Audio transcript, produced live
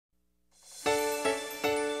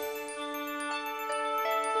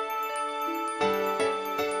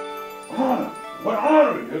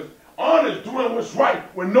what's right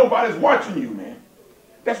when nobody's watching you, man.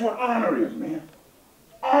 That's what honor is, man.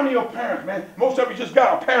 Honor your parents, man. Most of you just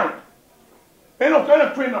got a parent. They don't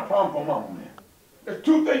create no problem for mama, man. There's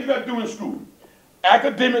two things you got to do in school.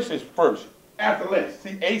 Academics is first. Athletics.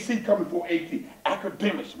 See, AC coming before AT.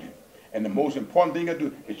 Academics, man. And the most important thing you got to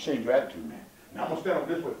do is change your attitude, man. Now, I'm going to stand up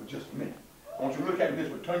this way for just a minute. I want you to look at me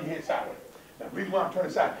this way. Turn your head sideways. Now, the reason why I'm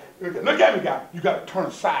turning aside. Look at me, guys. You got to turn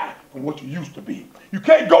aside from what you used to be. You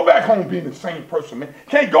can't go back home being the same person, man.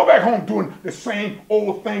 Can't go back home doing the same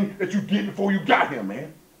old thing that you did before you got here,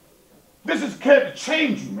 man. This is to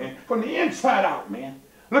change you, man, from the inside out, man.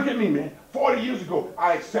 Look at me, man. 40 years ago,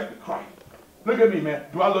 I accepted Christ. Look at me, man.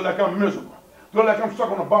 Do I look like I'm miserable? Do I look like I'm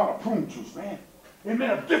stuck on a bottle of prune juice, man? It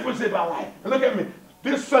made a difference in my life. And look at me.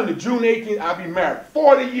 This Sunday, June 18th, I'll be married.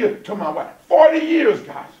 40 years to my wife. 40 years,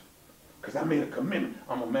 guys. Because I made a commitment.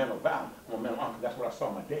 I'm a man of valor. I'm a man of honor. That's what I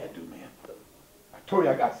saw my dad do, man. I told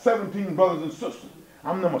you I got 17 brothers and sisters.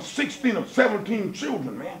 I'm number 16 of 17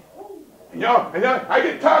 children, man. And y'all, I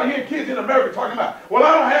get tired of hearing kids in America talking about, well,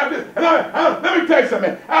 I don't have this. And let me tell you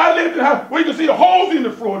something, man. I lived in a house where you can see the holes in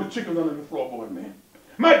the floor, the chickens under the floorboard, man.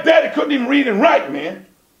 My daddy couldn't even read and write, man.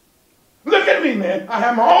 Look at me, man. I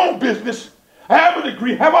have my own business. I have a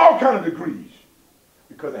degree, have all kinds of degrees.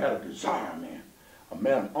 Because I had a desire, man. A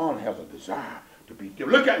man of honor has a desire to be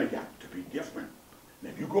different. Look at me, guys, to be different.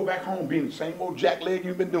 And if you go back home being the same old jackleg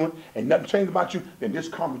you've been doing and nothing changed about you, then this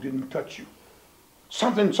conference didn't touch you.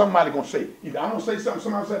 Somebody gonna say. Either I'm gonna say something,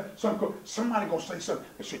 somebody gonna say something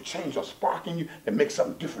that should change or spark in you and make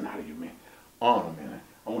something different out of you, man. Honor, man.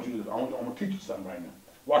 I'm gonna teach you something right now.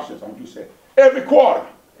 Watch this. I want you to say, every quarter.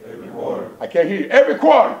 Every quarter. I can't hear you. Every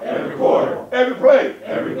quarter. Every quarter. Every play.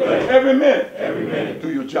 Every play. Every minute. Every minute.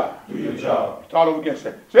 Do your job. Do your job. Start over again.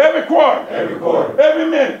 Say every quarter. Every quarter. Every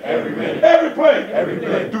minute. Every minute. Every play. Every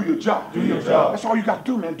play. Do your job. Do your job. That's all you got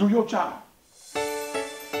to do, man. Do your job.